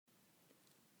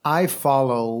I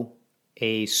follow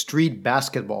a street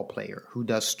basketball player who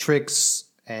does tricks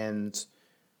and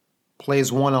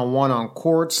plays one-on-one on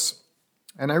courts.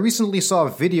 And I recently saw a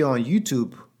video on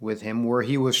YouTube with him where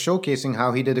he was showcasing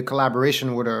how he did a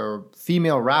collaboration with a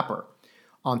female rapper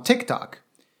on TikTok.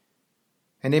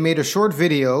 And they made a short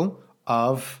video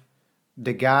of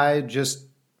the guy just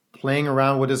playing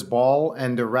around with his ball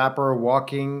and the rapper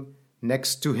walking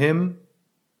next to him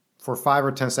for 5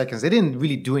 or 10 seconds. They didn't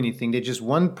really do anything.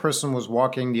 One person was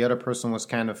walking, the other person was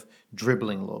kind of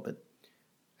dribbling a little bit.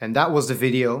 And that was the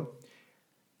video.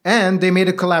 And they made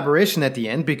a collaboration at the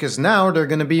end because now they're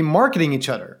going to be marketing each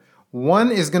other.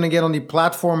 One is going to get on the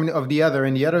platform of the other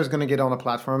and the other is going to get on the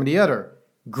platform of the other.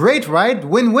 Great, right?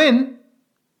 Win-win.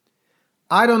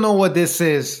 I don't know what this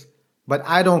is, but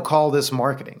I don't call this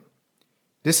marketing.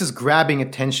 This is grabbing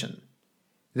attention.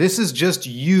 This is just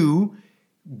you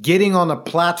getting on a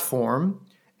platform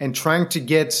and trying to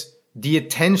get the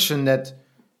attention that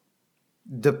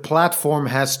the platform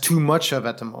has too much of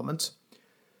at the moment.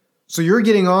 So you're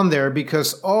getting on there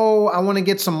because, I want to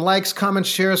get some likes, comments,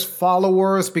 shares,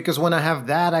 followers, because when I have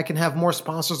that, I can have more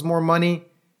sponsors, more money.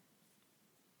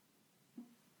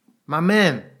 My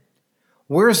man,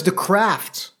 where's the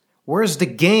craft? Where's the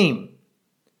game?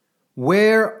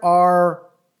 Where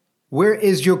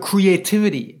is your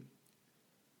creativity?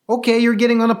 Okay, you're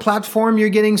getting on a platform, you're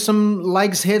getting some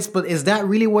likes, hits, but is that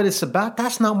really what it's about?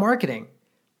 That's not marketing.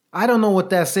 I don't know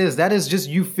what that is. That is just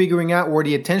you figuring out where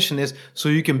the attention is so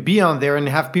you can be on there and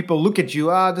have people look at you.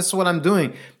 This is what I'm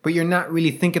doing. But you're not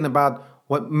really thinking about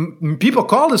what people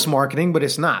call this marketing, but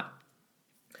it's not.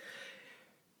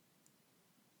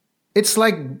 It's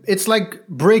like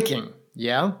breaking,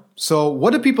 yeah? So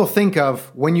what do people think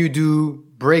of when you do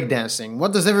breakdancing?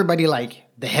 What does everybody like?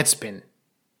 The head spin.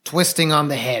 Twisting on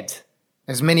the head.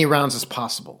 As many rounds as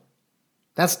possible.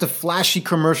 That's the flashy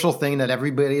commercial thing that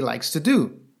everybody likes to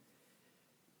do.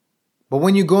 But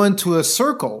when you go into a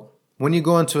circle, when you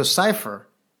go into a cypher,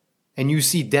 and you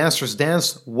see dancers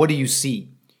dance, what do you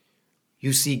see?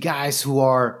 You see guys who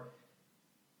are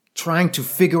trying to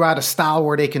figure out a style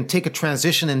where they can take a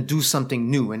transition and do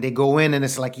something new. And they go in and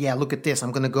it's like, yeah, look at this.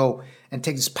 I'm going to go and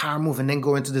take this power move and then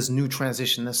go into this new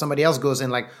transition. And somebody else goes in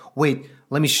like, wait,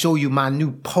 let me show you my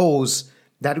new pose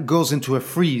that goes into a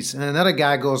freeze. And another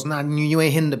guy goes, nah, you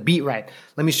ain't hitting the beat right.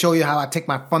 Let me show you how I take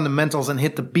my fundamentals and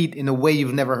hit the beat in a way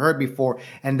you've never heard before.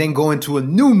 And then go into a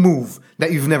new move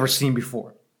that you've never seen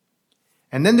before.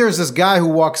 And then there's this guy who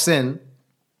walks in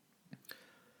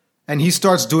and he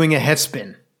starts doing a head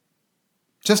spin.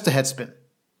 Just a head spin.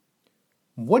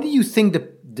 What do you think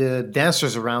the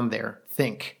dancers around there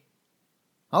think?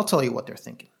 I'll tell you what they're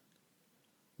thinking.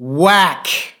 Whack.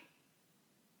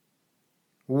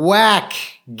 Whack.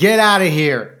 Get out of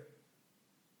here.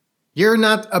 You're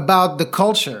not about the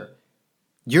culture.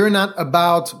 You're not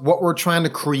about what we're trying to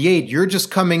create. You're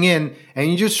just coming in and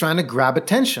you're just trying to grab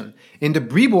attention. In the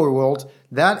b-boy world,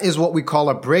 that is what we call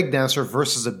a breakdancer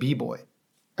versus a b-boy.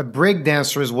 A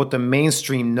breakdancer is what the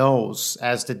mainstream knows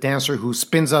as the dancer who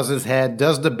spins on his head,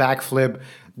 does the backflip,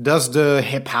 does the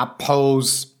hip-hop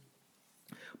pose.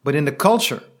 But in the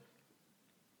culture,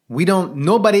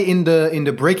 nobody in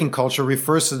the breaking culture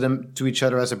refers to each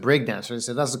other as a breakdancer. They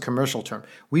say that's a commercial term.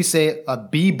 We say a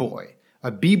b-boy.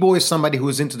 A b-boy is somebody who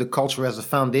is into the culture, has a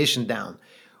foundation down,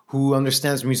 who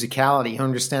understands musicality, who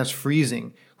understands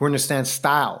freezing, who understands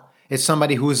style. It's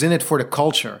somebody who is in it for the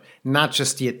culture, not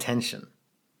just the attention.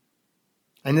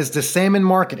 And it's the same in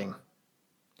marketing.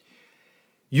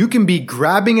 You can be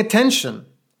grabbing attention.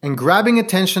 And grabbing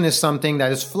attention is something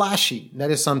that is flashy.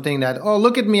 That is something that,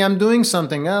 look at me, I'm doing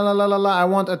something. I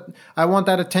want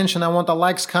that attention. I want the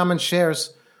likes, comments,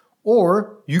 shares.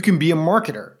 Or you can be a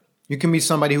marketer. You can be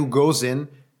somebody who goes in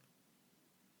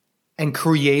and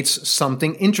creates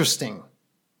something interesting.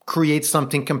 Creates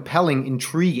something compelling,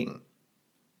 intriguing.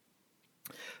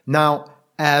 Now,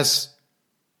 as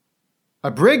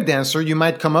a breakdancer, you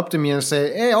might come up to me and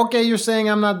say, hey, okay, you're saying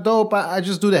I'm not dope. I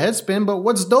just do the head spin, but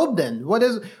what's dope then? What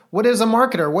is a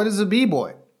marketer? What is a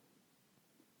b-boy?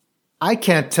 I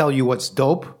can't tell you what's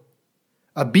dope.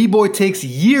 A b-boy takes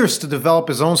years to develop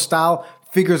his own style,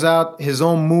 figures out his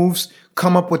own moves,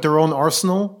 come up with their own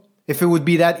arsenal. If it would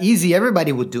be that easy,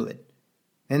 everybody would do it.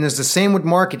 And it's the same with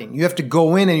marketing. You have to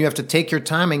go in and you have to take your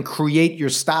time and create your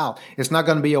style. It's not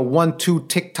going to be a 1-2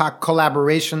 TikTok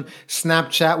collaboration,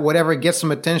 Snapchat, whatever, get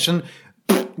some attention,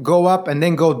 go up and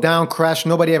then go down, crash.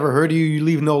 Nobody ever heard of you. You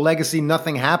leave no legacy.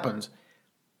 Nothing happens.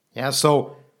 Yeah,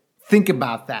 so think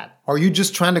about that. Are you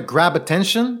just trying to grab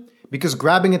attention? because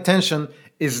grabbing attention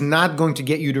is not going to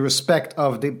get you the respect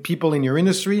of the people in your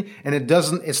industry, and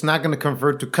it's not going to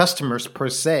convert to customers per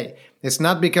se. It's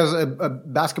not because a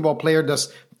basketball player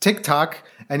does TikTok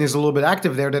and is a little bit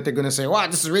active there that they're going to say, wow,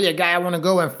 this is really a guy I want to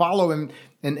go and follow him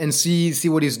and see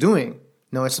what he's doing.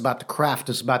 No, it's about the craft.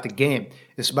 It's about the game.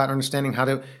 It's about understanding how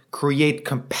to create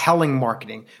compelling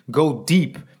marketing. Go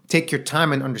deep. Take your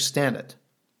time and understand it.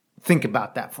 Think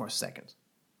about that for a second.